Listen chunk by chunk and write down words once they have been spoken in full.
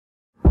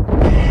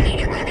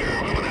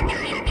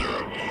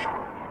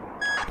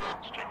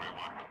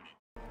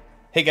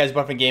Hey guys,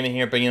 Buffin Gaming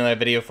here, bringing another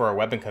video for our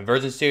weapon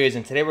conversion series,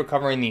 and today we're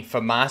covering the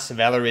FAMAS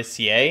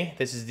Valorisé.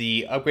 This is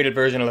the upgraded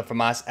version of the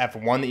FAMAS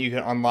F1 that you can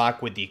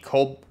unlock with the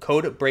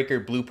Code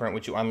Breaker Blueprint,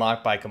 which you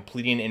unlock by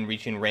completing and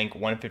reaching rank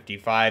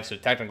 155, so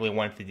technically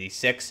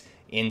 156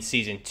 in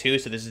Season 2.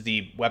 So this is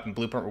the weapon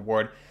blueprint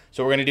reward.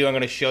 So what we're going to do, I'm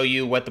going to show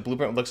you what the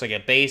blueprint looks like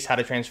at base, how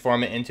to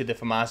transform it into the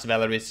FAMAS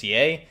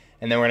Valorisé,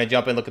 and then we're going to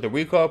jump in and look at the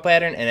recoil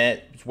pattern,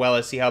 and as well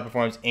as see how it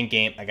performs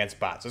in-game against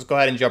bots. Let's go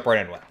ahead and jump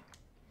right into it.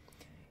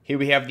 Here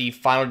we have the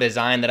final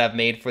design that I've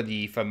made for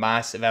the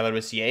FAMAS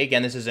Valorisé.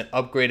 Again, this is an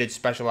upgraded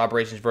special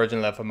operations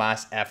version of the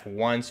FAMAS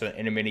F1, so an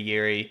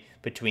intermediary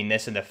between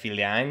this and the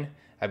FÉLIN,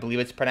 I believe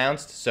it's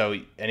pronounced. So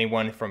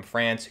anyone from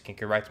France can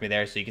correct me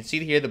there. So you can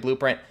see here the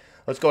blueprint.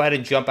 Let's go ahead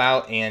and jump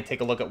out and take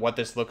a look at what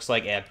this looks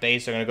like at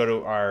base. So I'm going to go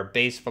to our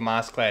base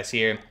FAMAS class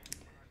here.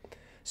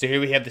 So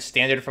here we have the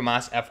standard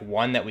FAMAS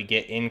F1 that we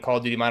get in Call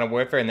of Duty Modern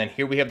Warfare, and then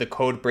here we have the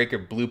Code Breaker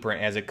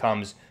Blueprint as it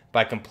comes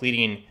by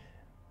completing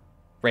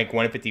rank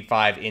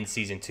 155 in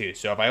Season 2.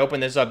 So if I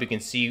open this up, you can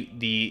see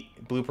the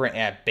blueprint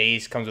at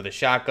base comes with a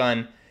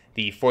shotgun,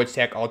 the Forged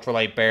Tack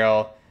Ultralight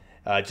Barrel,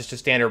 just a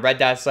standard red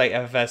dot sight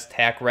FFS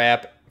tack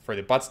wrap for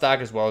the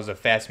buttstock, as well as a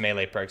fast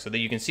melee perk. So that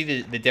you can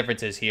see the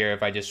differences here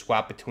if I just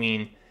swap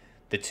between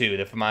the two,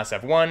 the FAMAS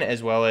F1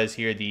 as well as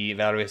here the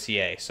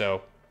Valorisé.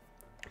 So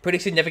pretty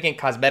significant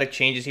cosmetic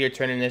changes here,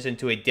 turning this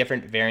into a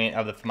different variant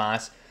of the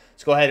FAMAS.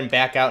 Let's go ahead and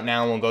back out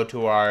now, and we'll go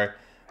to our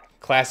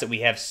class that we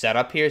have set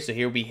up here. So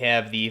here we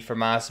have the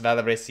FAMAS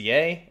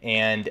Valorisé,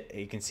 and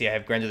you can see I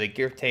have granular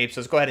grip tape.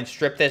 So let's go ahead and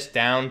strip this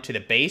down to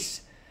the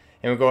base,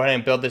 and we'll go ahead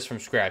and build this from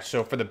scratch.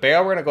 So for the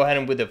barrel, we're going to go ahead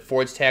and with the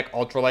Forged Tack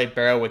Ultralight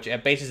Barrel, which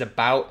at base is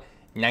about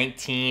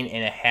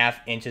 19.5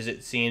 inches,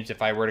 it seems,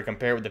 if I were to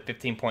compare it with the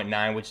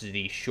 15.9, which is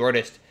the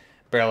shortest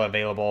barrel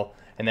available,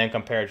 and then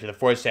compare it to the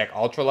Forged Tack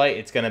Ultralight,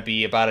 it's going to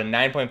be about a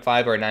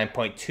 9.5 or a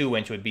 9.2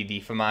 inch would be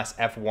the FAMAS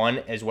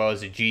F1, as well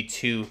as the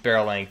G2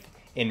 barrel length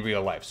in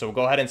real life. So we'll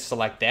go ahead and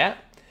select that.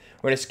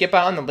 We're going to skip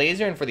out on the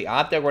laser, and for the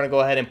optic, we're going to go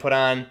ahead and put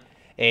on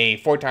a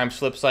 4x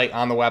flip sight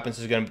on the weapon.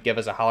 So it's going to give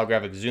us a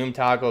holographic zoom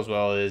toggle, as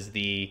well as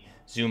the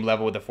zoom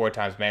level with the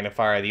 4x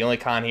magnifier. The only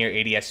con here,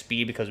 ADS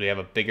speed, because we have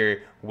a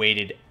bigger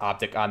weighted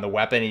optic on the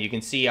weapon. And you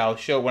can see,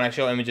 when I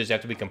show images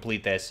after we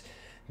complete this,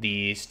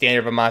 the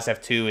standard FAMAS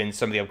F2 and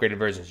some of the upgraded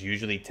versions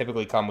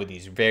typically come with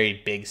these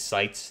very big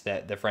sights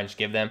that the French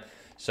give them.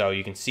 So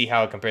you can see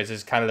how it compares. This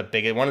is kind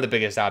of one of the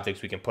biggest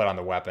optics we can put on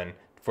the weapon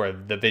for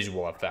the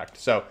visual effect.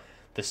 So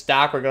the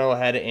stock, we're going to go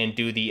ahead and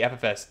do the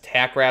FFS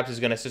tack wraps. Is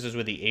going to assist us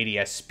with the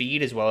ADS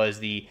speed, as well as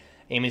the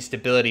aiming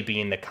stability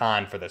being the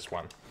con for this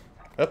one.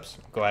 Oops,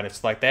 go ahead and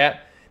select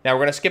that. Now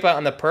we're going to skip out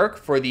on the perk.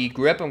 For the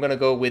grip, I'm going to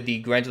go with the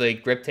granular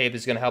grip tape.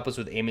 This is going to help us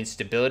with aiming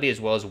stability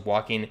as well as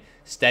walking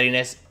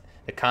steadiness.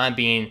 The con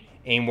being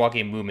aim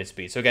walking movement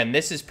speed. So again,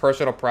 this is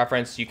personal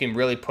preference. You can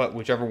really put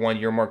whichever one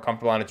you're more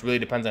comfortable on. It really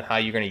depends on how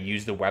you're going to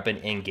use the weapon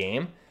in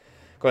game.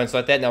 Go ahead and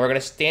select that. Now we're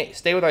going to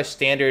stay with our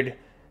standard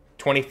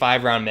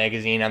 25 round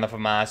magazine on the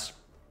FAMAS.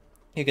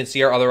 You can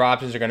see our other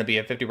options are going to be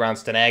a 50 round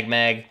Stanag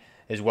mag,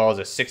 as well as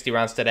a 60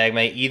 round Stanag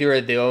mag. Either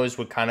of those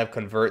would kind of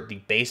convert the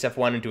base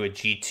F1 into a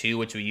G2,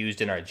 which we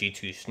used in our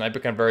G2 sniper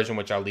conversion,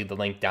 which I'll leave the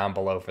link down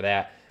below for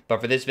that. But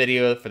for this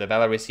video, for the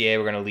Valorisé,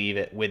 we're going to leave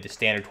it with the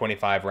standard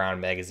 25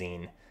 round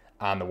magazine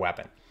on the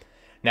weapon.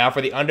 Now for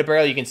the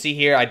underbarrel, you can see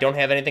here, I don't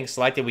have anything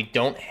selected. We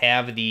don't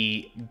have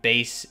the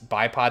base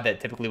bipod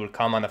that typically would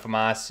come on the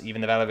FAMAS,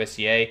 even the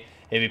Valorisé.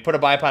 If you put a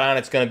bipod on,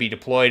 it's going to be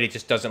deployed. It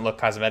just doesn't look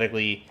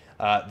cosmetically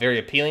very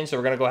appealing. So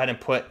we're going to go ahead and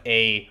put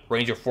a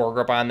Ranger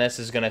foregrip on this.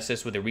 This is going to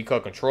assist with the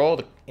recoil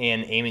control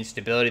and aiming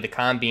stability. The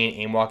con being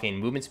aim walking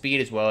movement speed,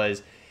 as well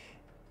as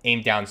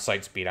aim down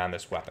sight speed on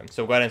this weapon.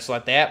 So go ahead and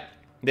select that.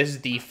 This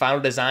is the final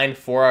design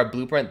for our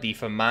blueprint, the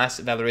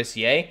FAMAS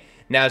Valorisé.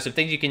 Now, some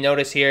things you can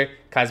notice here,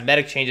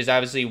 cosmetic changes.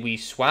 Obviously, we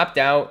swapped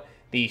out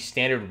the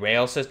standard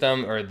rail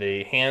system, or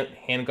the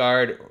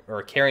handguard,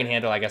 or carrying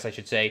handle, I guess I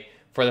should say,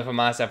 for the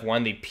FAMAS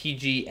F1, the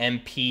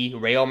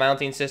PGMP rail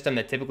mounting system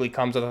that typically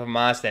comes with the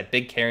FAMAS, that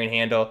big carrying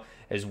handle,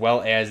 as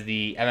well as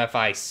the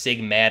MFI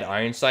SIG MAD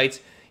iron sights.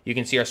 You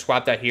can see are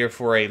swapped out here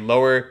for a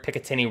lower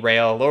Picatinny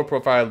rail, lower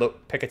profile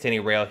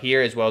Picatinny rail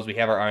here, as well as we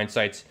have our iron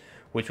sights,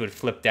 which would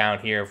flip down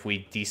here if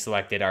we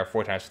deselected our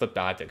 4x flipped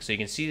optic. So you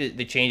can see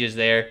the changes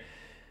there.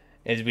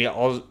 As we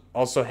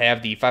also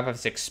have the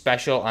 5.56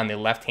 special on the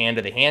left hand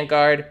of the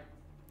handguard.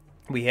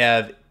 We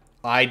have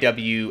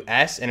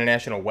IWS,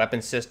 International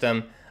Weapons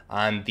System,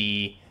 on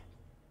the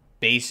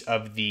base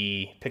of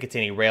the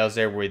Picatinny rails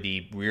there, where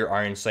the rear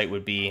iron sight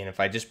would be. And if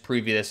I just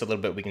preview this a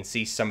little bit, we can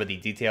see some of the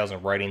details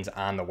and writings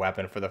on the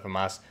weapon for the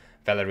FAMAS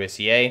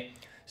Valorisé.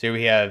 So here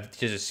we have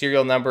just a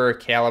serial number,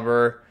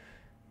 caliber,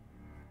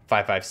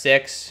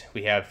 5.56.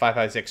 We have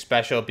 5.56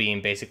 special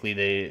being basically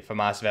the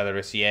FAMAS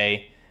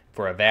Valorisé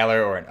for a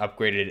Valor or an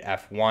upgraded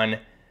F1.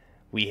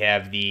 We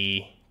have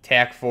the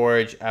Tack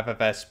Forge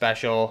FFS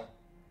special,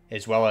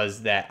 as well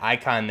as that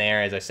icon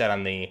there, as I said,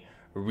 on the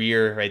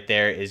rear right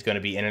there is going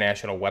to be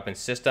International Weapons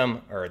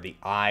System, or the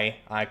I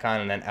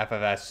icon, and then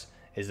FFS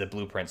is the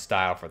blueprint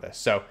style for this.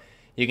 So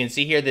you can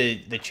see here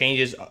the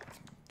changes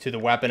the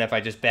weapon, if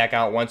I just back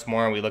out once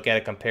more and we look at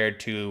it compared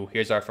to,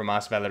 here's our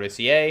FAMAS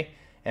Valorisé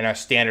and our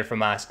standard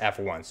FAMAS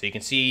F1. So you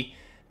can see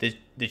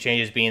the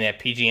changes being that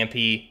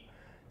PGMP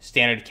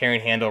standard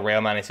carrying handle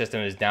rail mounting system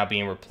is now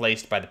being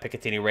replaced by the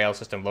Picatinny rail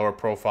system, lower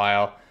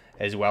profile,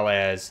 as well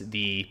as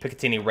the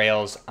Picatinny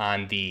rails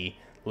on the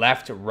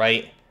left,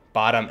 right,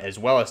 bottom, as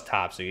well as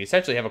top. So you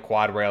essentially have a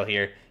quad rail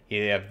here.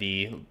 You have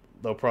the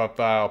low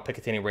profile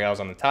Picatinny rails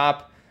on the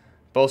top,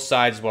 both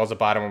sides, as well as the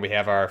bottom where we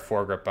have our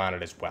foregrip on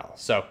it as well.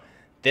 So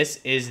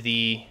this is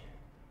the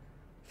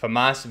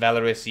FAMAS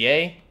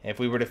Valorisé. If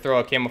we were to throw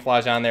a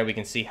camouflage on there, we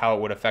can see how it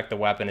would affect the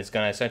weapon. It's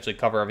going to essentially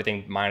cover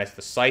everything minus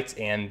the sights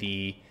and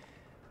the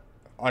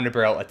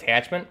underbarrel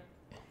attachment.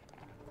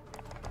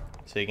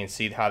 So you can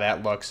see how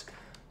that looks.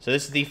 So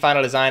this is the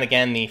final design.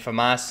 Again, the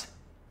FAMAS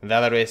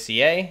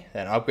Valorisé,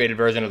 an upgraded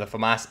version of the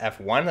FAMAS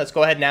F1. Let's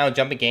go ahead now and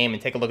jump in game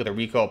and take a look at the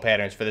recoil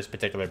patterns for this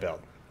particular build.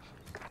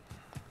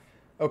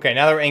 Okay,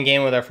 now that we're in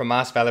game with our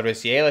FAMAS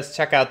Valorisé, let's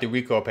check out the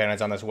recoil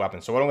patterns on this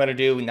weapon. So what I'm going to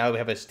do, now that we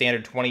have a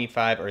standard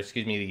 25, or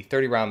excuse me, the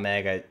 30 round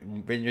mag,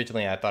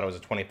 originally I thought it was a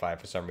 25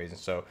 for some reason,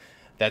 so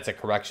that's a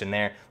correction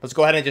there. Let's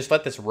go ahead and just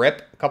let this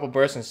rip a couple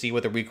bursts and see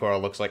what the recoil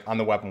looks like on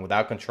the weapon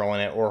without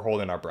controlling it or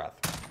holding our breath.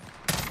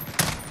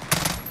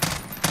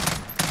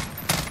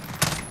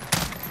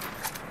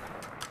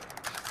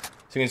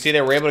 So you can see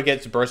that we're able to get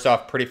this burst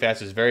off pretty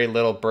fast. There's very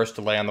little burst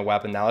delay on the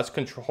weapon. Now let's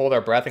hold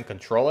our breath and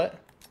control it.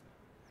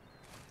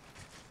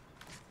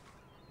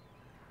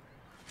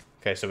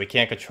 Okay, so we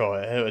can't control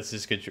it.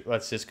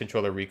 Let's just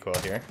control the recoil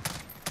here.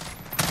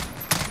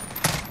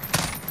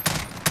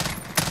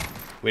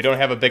 We don't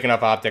have a big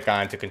enough optic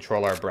on to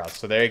control our breath.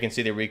 So there you can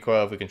see the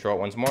recoil if we control it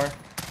once more.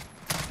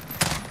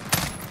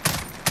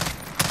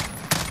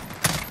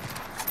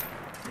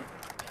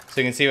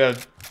 So you can see we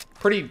have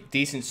pretty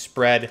decent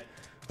spread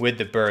with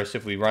the burst.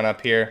 If we run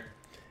up here,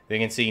 you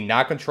can see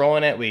not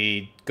controlling it,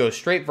 we go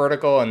straight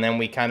vertical, and then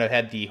we kind of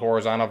had the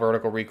horizontal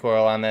vertical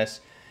recoil on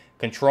this.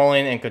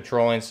 Controlling and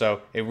controlling,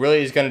 so it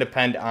really is going to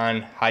depend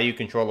on how you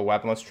control the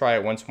weapon. Let's try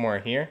it once more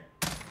here.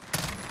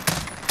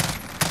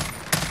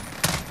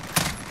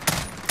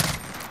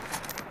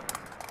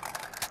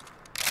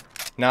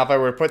 Now if I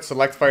were to put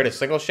select fire to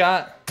single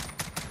shot,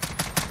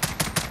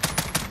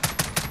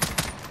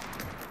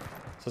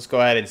 so let's go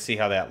ahead and see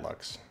how that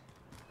looks.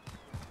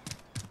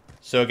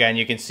 So again,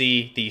 you can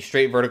see the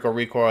straight vertical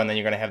recoil, and then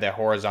you're going to have that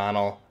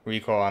horizontal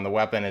recoil on the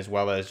weapon, as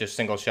well as just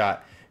single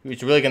shot.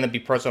 It's really going to be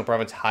personal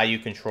preference how you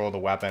control the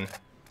weapon.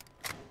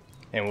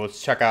 And we'll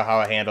check out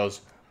how it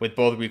handles with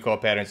both recoil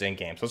patterns in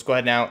game. So let's go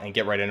ahead now and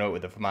get right into it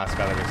with the FAMAS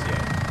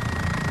Valorisé.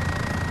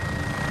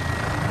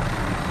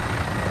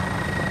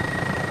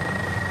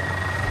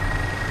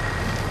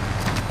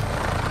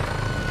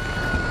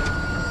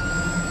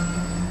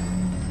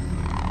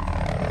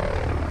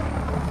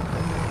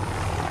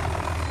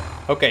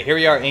 Okay, here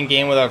we are in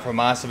game with our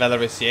FAMAS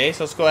Valorisé.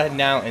 So let's go ahead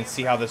now and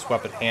see how this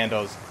weapon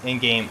handles in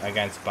game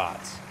against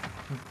bots.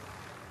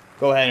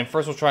 Go ahead and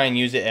first we'll try and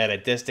use it at a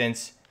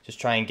distance. Just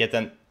try and get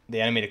the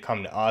enemy to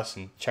come to us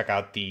and check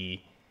out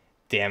the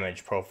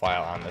damage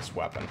profile on this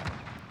weapon.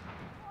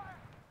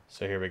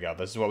 So here we go.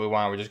 This is what we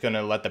want. We're just going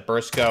to let the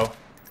burst go.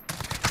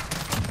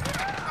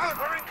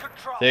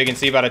 There you can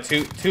see about a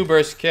two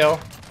burst kill.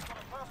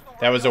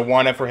 That was a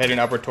 1 if we're hitting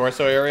upper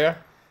torso area.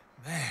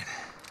 Man.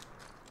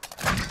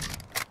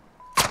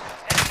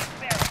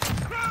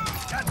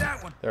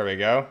 There we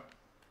go.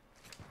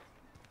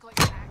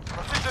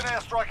 Precision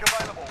airstrike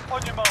available.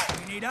 On your mark.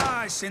 We need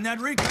eyes. Send that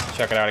recon.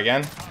 Check it out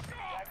again.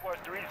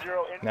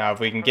 Now, if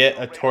we can get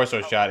a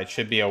torso shot, it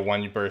should be a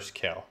 1 burst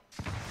kill.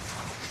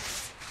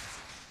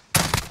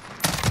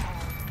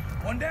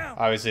 One down.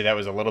 Obviously, that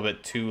was a little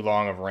bit too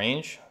long of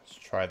range. Let's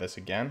try this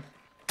again.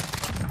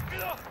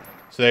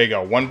 So there you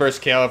go. 1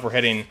 burst kill if we're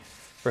hitting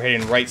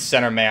right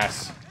center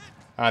mass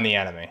on the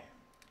enemy.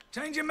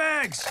 Change your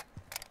mags.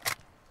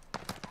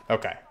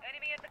 Okay.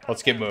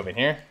 Let's get moving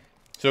here.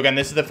 So again,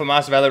 this is the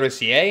FAMAS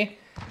Valorisé.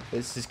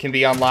 This can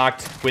be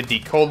unlocked with the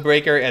Code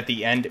Breaker at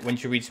the end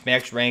once you reach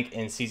max rank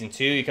in Season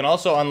 2. You can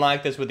also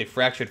unlock this with the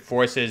Fractured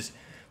Forces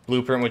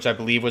blueprint, which I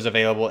believe was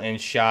available in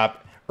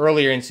shop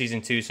earlier in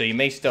Season 2, so you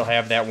may still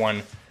have that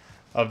one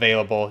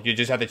available. You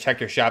just have to check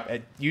your shop.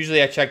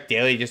 Usually I check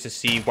daily just to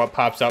see what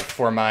pops up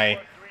for my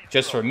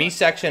Just For Me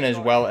section, as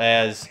well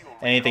as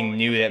anything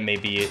new that may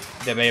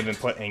have been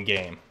put in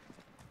game.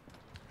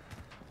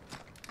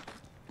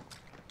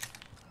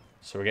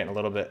 So we're getting a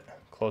little bit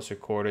closer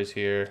quarters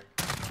here.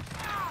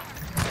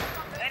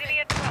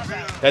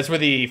 That's where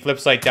the flip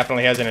sight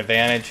definitely has an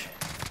advantage.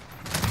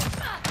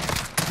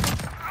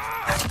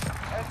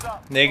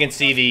 Now you can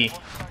see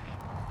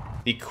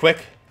the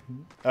quick,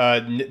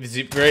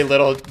 very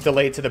little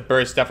delay to the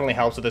burst definitely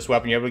helps with this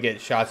weapon. You're able to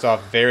get shots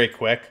off very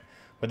quick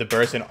with the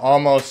burst and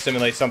almost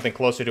simulate something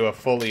closer to a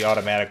fully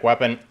automatic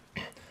weapon.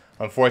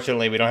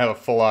 Unfortunately, we don't have a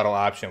full auto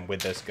option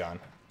with this gun.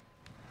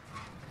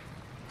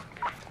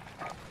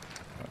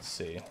 Let's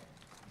see.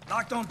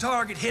 Locked on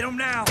target. Hit him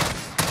now.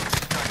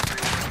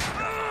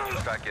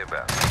 Back in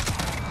back.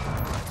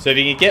 So if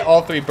you can get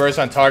all 3 bursts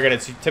on target,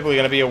 it's typically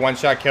going to be a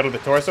one-shot kill to the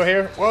torso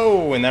here.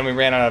 Whoa, and then we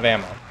ran out of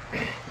ammo.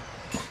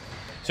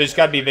 So you just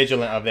got to be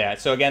vigilant of that.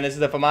 So again, this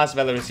is the FAMAS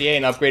Valorisé,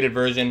 an upgraded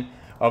version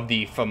of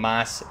the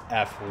FAMAS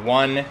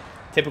F1.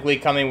 Typically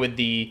coming with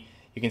the,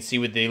 you can see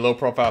with the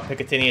low-profile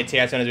Picatinny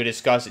attachment as we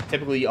discussed. It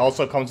typically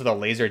also comes with a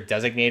laser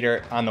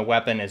designator on the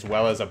weapon as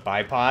well as a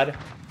bipod.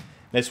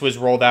 This was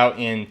rolled out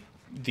in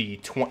the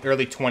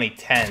early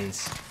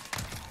 2010s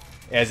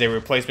as a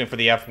replacement for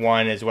the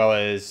F1, as well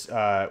as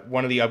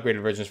one of the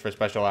upgraded versions for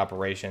special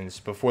operations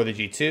before the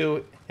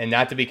G2, and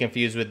not to be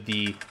confused with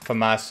the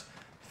FAMAS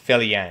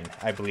FÉLIN,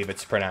 I believe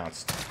it's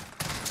pronounced.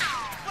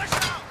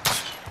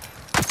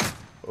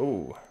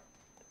 Ooh.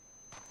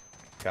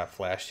 Got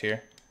flashed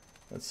here.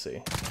 Let's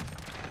see.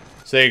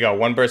 So there you go,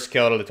 1 burst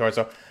kill to the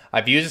torso.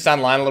 I've used this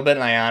online a little bit,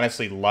 and I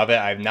honestly love it.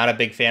 I'm not a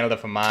big fan of the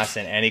FAMAS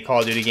in any Call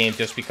of Duty game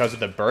just because of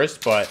the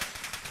burst, but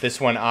this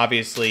one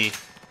obviously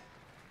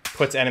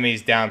puts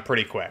enemies down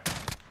pretty quick.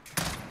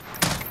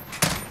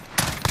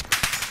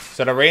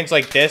 So at a range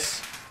like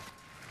this,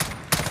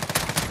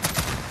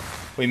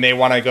 we may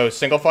want to go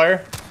single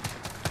fire.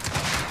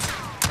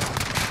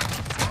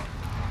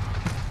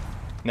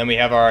 And then we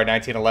have our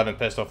 1911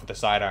 pistol for the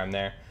sidearm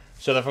there.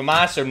 So the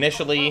FAMAS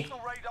initially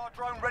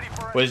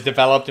was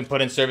developed and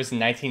put in service in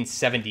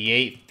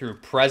 1978 through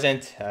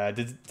present.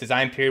 The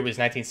design period was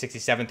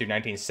 1967 through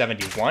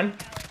 1971.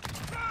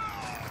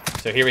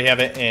 So here we have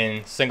it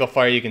in single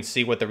fire. You can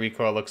see what the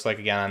recoil looks like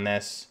again on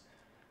this.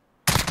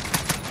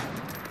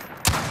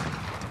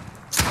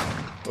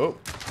 Oh.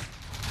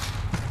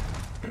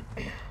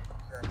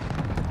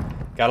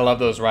 Gotta love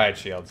those riot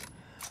shields.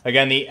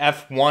 Again, the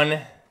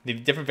F1, the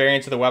different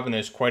variants of the weapon,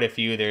 there's quite a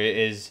few. There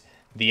is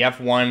the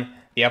F1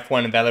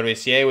 and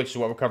Valorisé, which is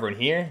what we're covering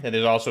here. Then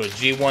there's also a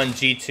G1,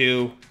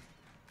 G2.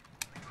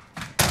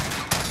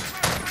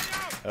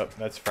 Oh,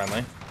 that's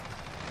friendly.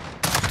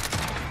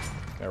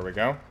 There we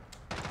go.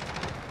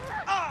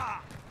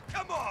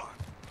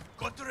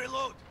 Got to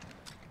reload.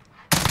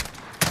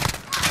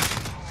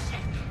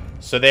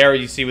 So there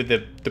you see with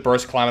the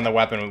burst climb on the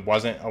weapon, it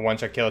wasn't a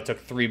one-shot kill. It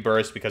took 3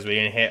 bursts because we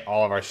didn't hit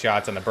all of our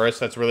shots on the burst.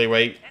 That's really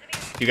what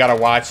you got to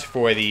watch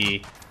for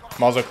the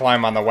muzzle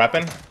climb on the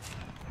weapon.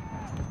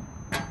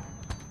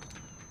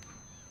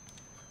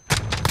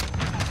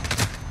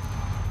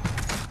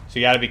 So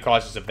you got to be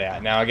cautious of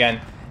that. Now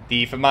again,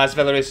 the FAMAS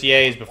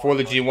Valorisé is before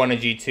the G1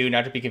 and G2,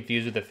 not to be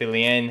confused with the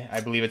FÉLIN. I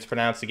believe it's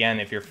pronounced.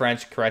 Again, if you're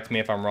French, correct me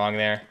if I'm wrong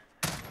there.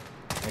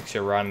 Make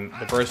sure we're on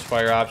the burst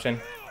fire option.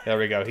 There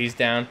we go. He's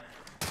down.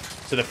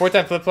 So the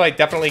 4-time flip flight,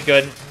 definitely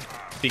good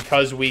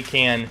because we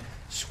can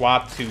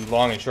swap to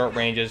long and short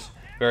ranges.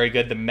 Very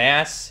good. The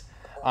mass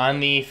on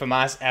the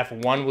FAMAS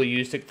F1 we'll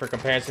use for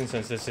comparison,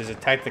 since this is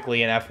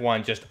technically an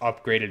F1, just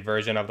upgraded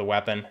version of the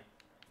weapon.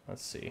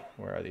 Let's see.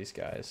 Where are these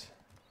guys?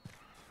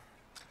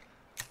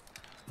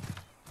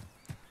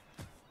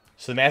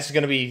 So the mass is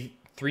going to be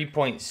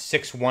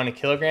 3.61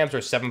 kilograms or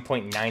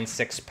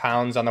 7.96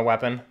 pounds on the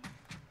weapon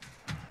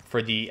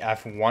for the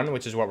F1,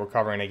 which is what we're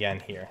covering again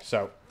here.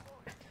 So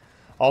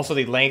also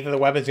the length of the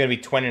weapon is going to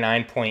be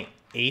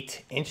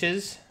 29.8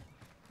 inches.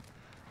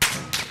 Did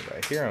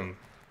I hear them?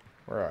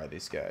 Where are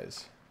these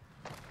guys?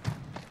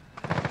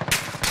 I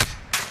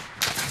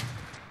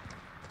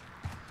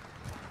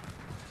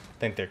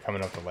think they're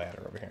coming up the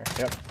ladder over here.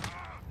 Yep.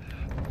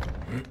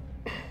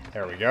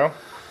 There we go.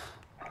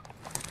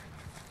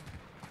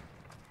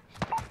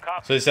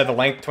 So they said the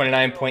length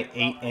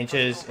 29.8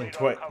 inches and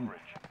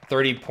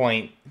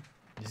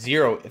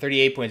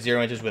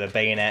 38.0 inches with a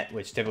bayonet,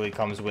 which typically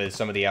comes with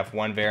some of the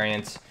F1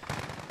 variants.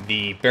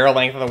 The barrel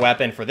length of the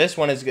weapon for this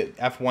one is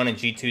F1 and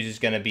G2s is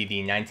going to be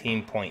the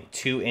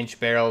 19.2 inch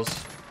barrels.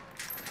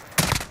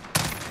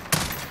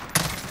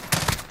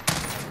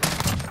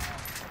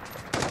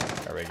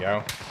 There we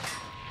go.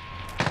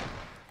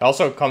 It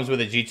also comes with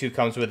a G2,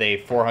 comes with a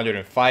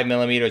 405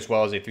 millimeter as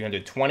well as a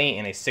 320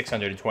 and a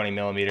 620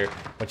 millimeter,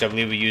 which I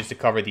believe we used to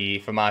cover the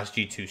FAMAS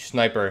G2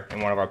 sniper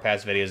in one of our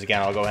past videos.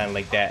 Again, I'll go ahead and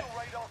link that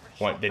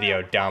one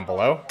video down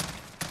below.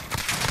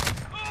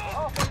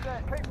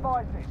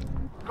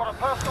 Got a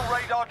personal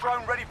radar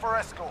drone ready for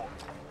escort.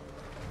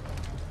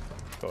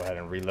 Go ahead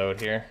and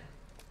reload here.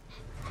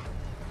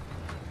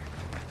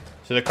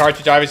 So the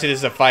cartridge, obviously this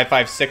is a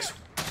 5.56.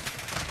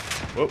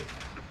 Whoop.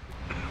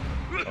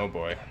 Oh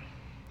boy.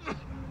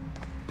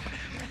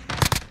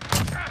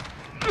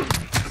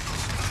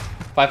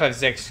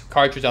 5.56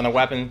 cartridge on the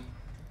weapon.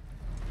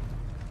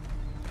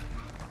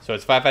 So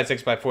it's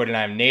 5.56 by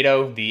 49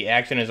 NATO. The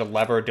action is a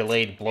lever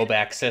delayed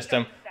blowback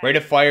system. Rate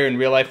of fire in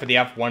real life for the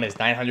F1 is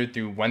 900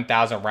 through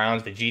 1,000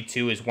 rounds. The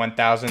G2 is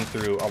 1,000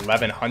 through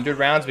 1,100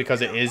 rounds because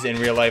it is in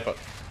real life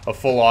a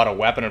full auto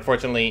weapon.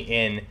 Unfortunately,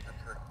 in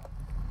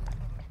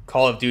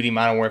Call of Duty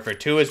Modern Warfare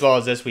 2 as well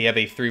as this, we have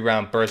a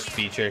 3-round burst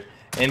feature.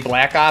 In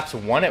Black Ops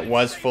 1, it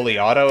was fully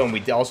auto, and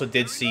we also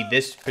did see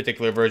this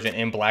particular version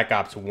in Black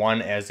Ops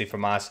 1 as the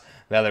FAMAS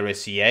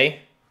Valorisé.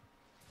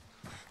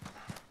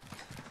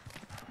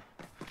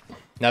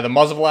 Now, the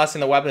muzzle velocity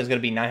in the weapon is going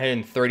to be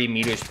 930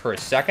 meters per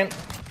second.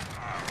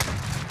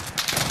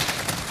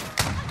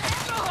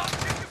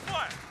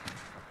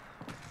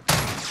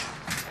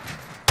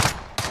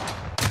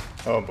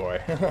 Oh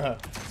boy.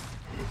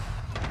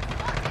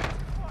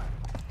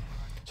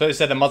 So as I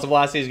said, the muzzle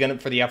velocity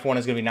is for the F1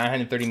 is going to be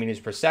 930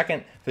 meters per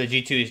second. For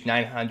the G2 is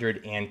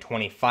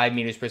 925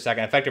 meters per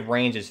second. Effective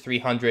range is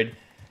 300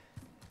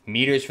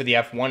 meters for the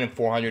F1 and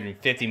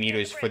 450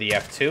 meters for the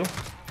F2.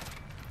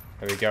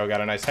 There we go.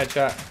 Got a nice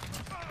headshot.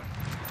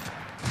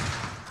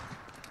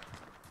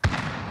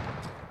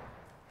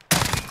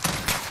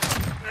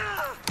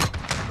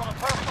 Got a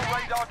personal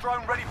radar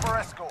drone ready for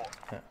escort.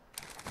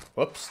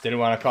 Whoops, didn't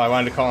want to call. I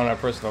wanted to call on our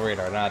personal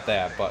radar, not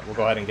that, but we'll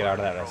go ahead and get out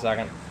of that in a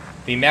second.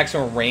 The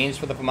maximum range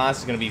for the FAMAS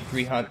is going to be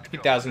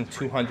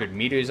 3,200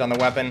 meters on the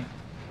weapon.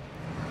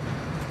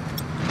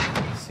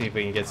 Let's see if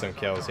we can get some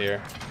kills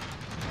here.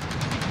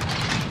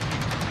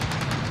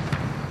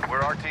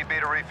 We're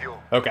RTB to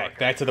refuel. Okay,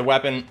 back to the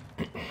weapon.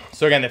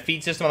 So again, the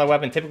feed system on the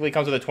weapon typically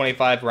comes with a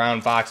 25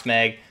 round box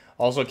mag,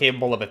 also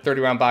capable of a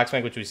 30 round box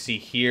mag, which we see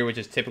here, which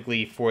is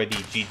typically for the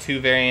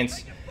G2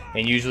 variants,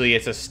 and usually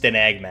it's a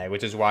Stenag mag,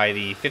 which is why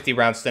the 50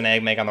 round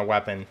Stenag mag on the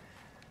weapon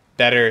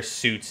better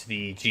suits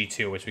the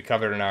G2, which we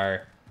covered in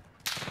our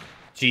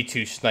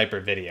G2 sniper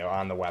video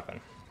on the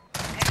weapon.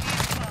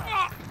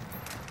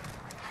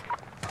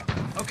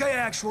 Okay,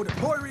 actual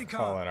deploy recon.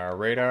 Call in our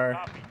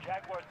radar.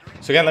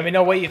 So again, let me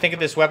know what you think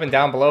of this weapon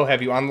down below.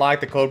 Have you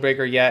unlocked the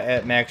Codebreaker yet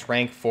at max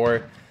rank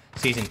for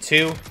Season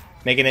 2?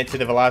 Making it to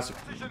the FAMAS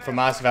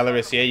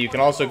Valorisé. You can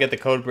also get the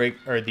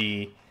Codebreaker, or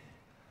the...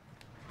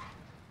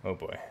 Oh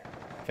boy.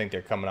 I think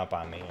they're coming up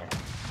on me here.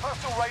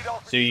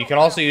 So you can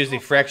also use the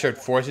Fractured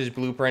Forces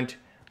blueprint,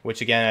 which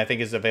again I think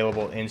is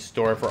available in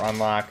store for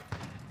unlock,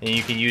 and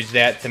you can use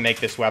that to make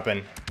this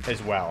weapon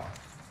as well.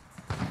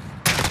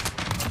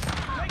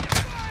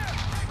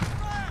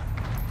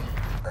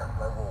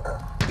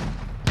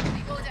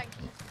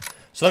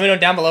 So let me know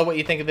down below what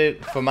you think of the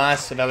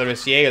FAMAS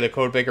Valorisé or the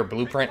Codebreaker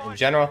blueprint in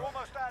general.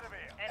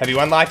 Have you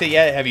unlocked it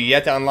yet? Have you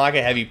yet to unlock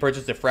it? Have you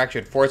purchased the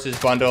Fractured Forces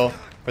bundle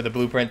for the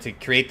blueprint to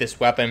create this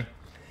weapon?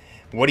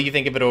 What do you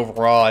think of it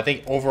overall? I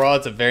think overall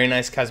it's a very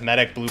nice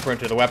cosmetic blueprint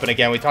to the weapon.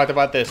 Again, we talked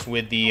about this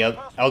with the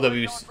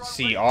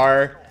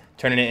LWCR,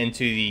 turning it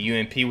into the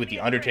UMP with the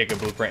Undertaker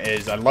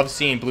blueprint. I love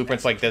seeing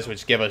blueprints like this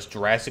which give us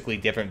drastically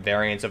different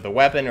variants of the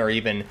weapon, or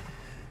even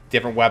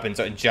different weapons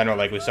in general,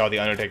 like we saw the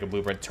Undertaker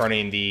blueprint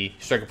turning the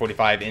Striker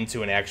 45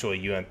 into an actual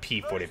UMP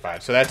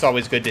 45. So that's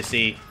always good to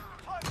see.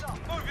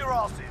 Move your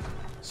asses.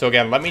 So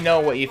again, let me know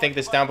what you think of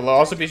this down below.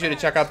 Also be sure to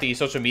check out the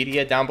social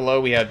media down below.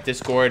 We have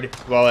Discord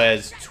as well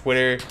as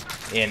Twitter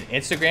and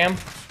Instagram.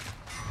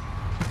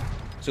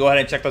 So go ahead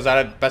and check those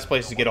out. Best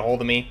places to get a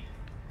hold of me.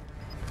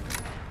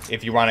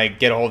 If you want to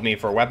get a hold of me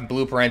for weapon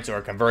blueprints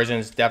or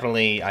conversions,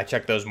 definitely I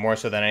check those more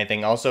so than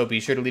anything. Also, be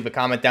sure to leave a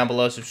comment down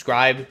below.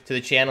 Subscribe to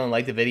the channel and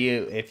like the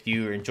video if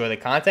you enjoy the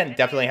content. It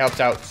definitely helps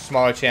out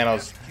smaller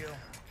channels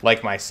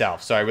like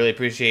myself. So I really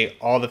appreciate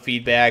all the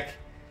feedback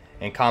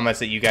and comments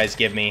that you guys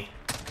give me.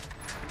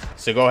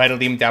 So go ahead and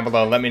leave them down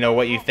below. Let me know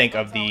what you think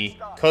of the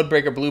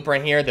Codebreaker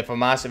blueprint here, the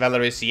FAMAS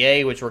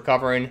Valorisé, which we're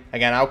covering.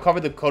 Again, I'll cover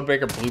the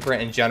Codebreaker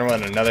blueprint in general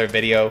in another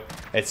video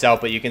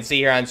itself, but you can see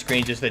here on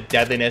screen just the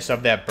deadliness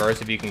of that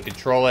burst if you can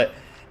control it.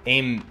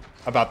 Aim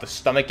about the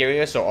stomach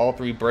area, so all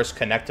three bursts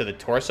connect to the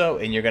torso,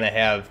 and you're going to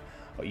have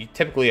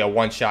typically a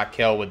one-shot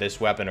kill with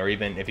this weapon, or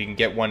even if you can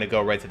get one to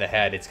go right to the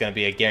head, it's going to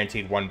be a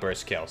guaranteed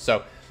one-burst kill.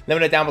 So let me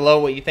know down below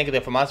what you think of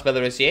the FAMAS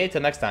Valorisé. Until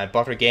next time,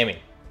 Buffer Gaming,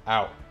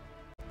 out.